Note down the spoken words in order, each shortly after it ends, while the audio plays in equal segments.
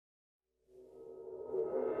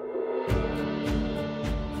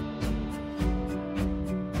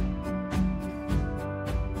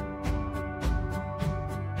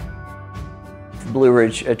Blue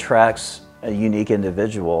Ridge attracts a unique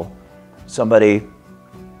individual, somebody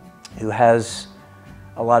who has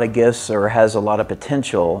a lot of gifts or has a lot of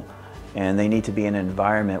potential, and they need to be in an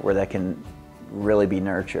environment where that can really be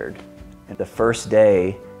nurtured. And the first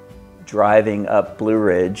day, driving up Blue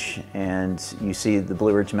Ridge, and you see the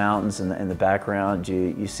Blue Ridge Mountains in the background,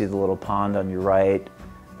 you see the little pond on your right,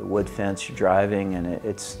 the wood fence you're driving, and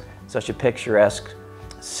it's such a picturesque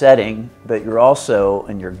setting, but you're also,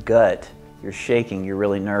 in your gut, you're shaking, you're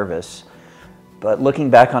really nervous. But looking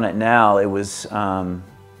back on it now, it was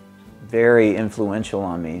very influential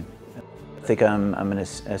on me. I think I'm an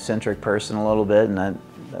eccentric person a little bit, and that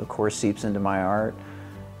of course seeps into my art.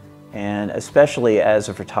 And especially as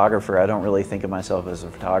a photographer, I don't really think of myself as a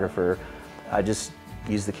photographer. I just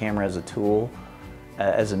use the camera as a tool,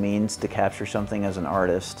 as a means to capture something as an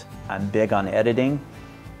artist. I'm big on editing,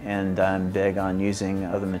 and I'm big on using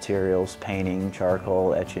other materials, painting,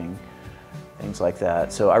 charcoal, etching, things like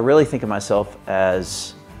that. So I really think of myself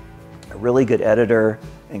as a really good editor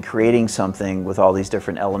and creating something with all these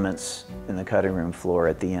different elements in the cutting room floor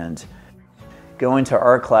at the end. Going to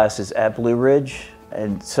art classes at Blue Ridge,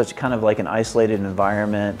 and such kind of like an isolated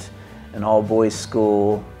environment, an all-boys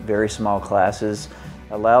school, very small classes,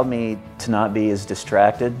 allowed me to not be as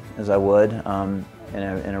distracted as I would in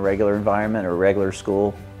a regular environment or a regular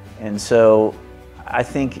school. And so I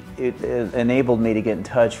think it enabled me to get in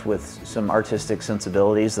touch with some artistic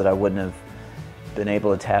sensibilities that I wouldn't have been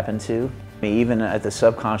able to tap into. Even at the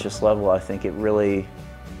subconscious level, I think it really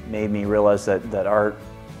made me realize that art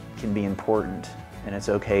can be important, and it's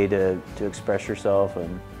okay to express yourself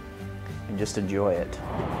and just enjoy it.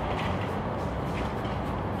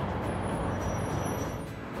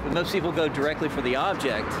 Most people go directly for the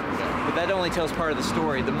object, but that only tells part of the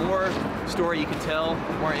story. The more story you can tell,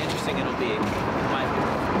 the more interesting it'll be, in my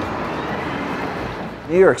opinion.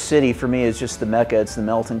 New York City, for me, is just the mecca. It's the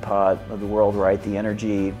melting pot of the world, right? The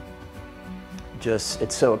energy,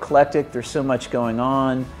 it's so eclectic. There's so much going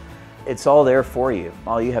on. It's all there for you.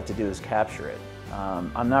 All you have to do is capture it.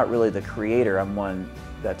 I'm not really the creator. I'm one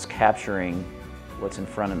that's capturing what's in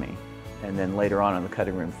front of me. And then later on the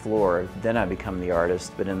cutting room floor, then I become the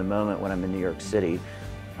artist. But in the moment when I'm in New York City,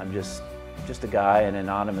 I'm just a guy, an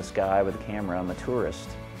anonymous guy with a camera. I'm a tourist.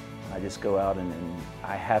 I just go out and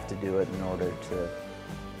I have to do it in order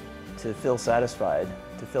to feel satisfied,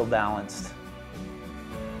 to feel balanced.